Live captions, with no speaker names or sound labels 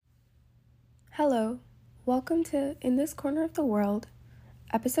Hello, welcome to In This Corner of the World,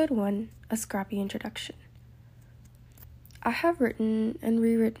 Episode 1, A Scrappy Introduction. I have written and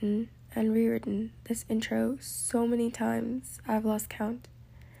rewritten this intro so many times I've lost count.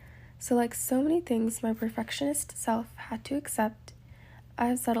 So like so many things my perfectionist self had to accept, I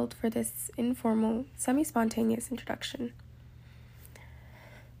have settled for this informal, semi-spontaneous introduction.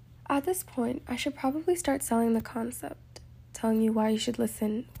 At this point, I should probably start selling the concept, telling you why you should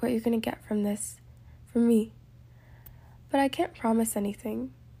listen, what you're going to get from this, from me. But I can't promise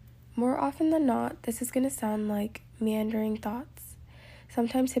anything. More often than not, this is going to sound like meandering thoughts,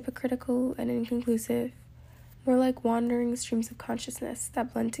 sometimes hypocritical and inconclusive, more like wandering streams of consciousness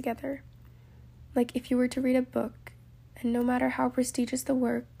that blend together. Like if you were to read a book, and no matter how prestigious the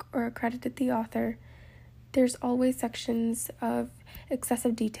work or accredited the author, there's always sections of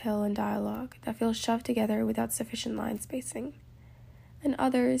excessive detail and dialogue that feel shoved together without sufficient line spacing, and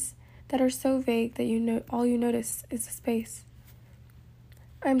others that are so vague that all you notice is the space.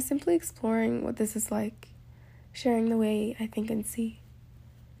 I'm simply exploring what this is like, sharing the way I think and see.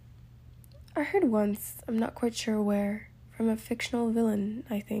 I heard once, I'm not quite sure where, from a fictional villain,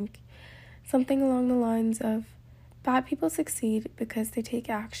 I think, something along the lines of, bad people succeed because they take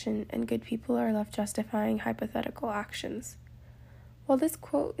action and good people are left justifying hypothetical actions. While this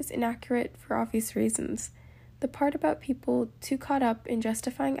quote is inaccurate for obvious reasons, the part about people too caught up in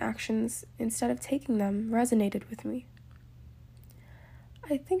justifying actions instead of taking them resonated with me.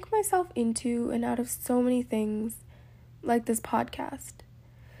 I think myself into and out of so many things, like this podcast.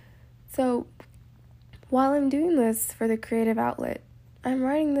 So, while I'm doing this for the creative outlet, I'm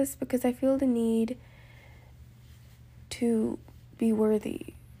writing this because I feel the need to be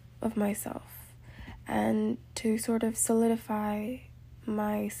worthy of myself and to sort of solidify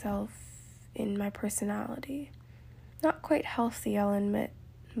myself in my personality. Not quite healthy, I'll admit,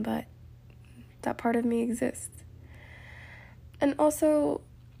 but that part of me exists. And also,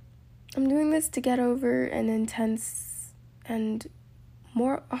 I'm doing this to get over an intense and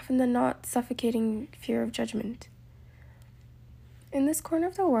more often than not suffocating fear of judgment. In This Corner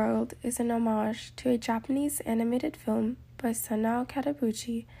of the World is an homage to a Japanese animated film by Sanao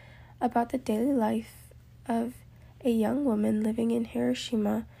Katabuchi about the daily life of a young woman living in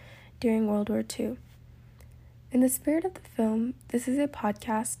Hiroshima during World War II. In the spirit of the film, this is a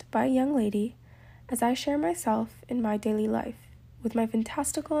podcast by a young lady as I share myself in my daily life with my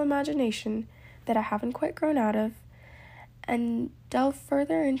fantastical imagination that I haven't quite grown out of and delve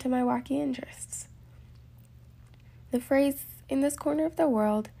further into my wacky interests. The phrase, "in this corner of the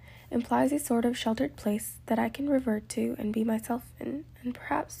world," implies a sort of sheltered place that I can revert to and be myself in, and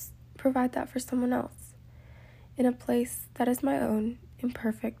perhaps provide that for someone else, in a place that is my own,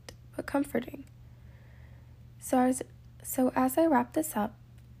 imperfect, but comforting. So as I wrap this up,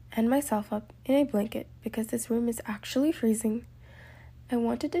 and myself up in a blanket because this room is actually freezing, I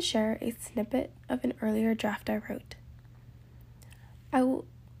wanted to share a snippet of an earlier draft I wrote.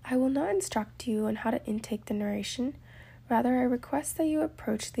 I will not instruct you on how to intake the narration. Rather, I request that you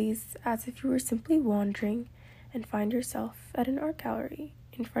approach these as if you were simply wandering and find yourself at an art gallery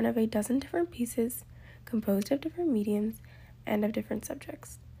in front of a dozen different pieces composed of different mediums and of different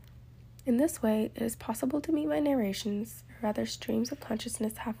subjects. In this way, it is possible to meet my narrations, or rather streams of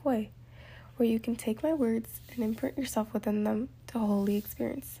consciousness, halfway, where you can take my words and imprint yourself within them to wholly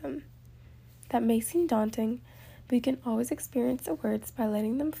experience them. That may seem daunting, but you can always experience the words by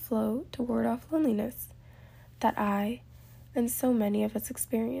letting them flow to ward off loneliness that I and so many of us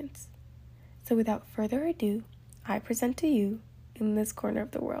experience. So without further ado, I present to you In This Corner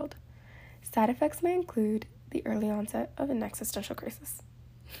of the World. Side effects may include the early onset of an existential crisis.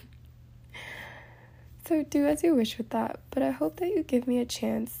 So do as you wish with that, but I hope that you give me a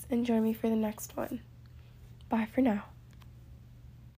chance and join me for the next one. Bye for now.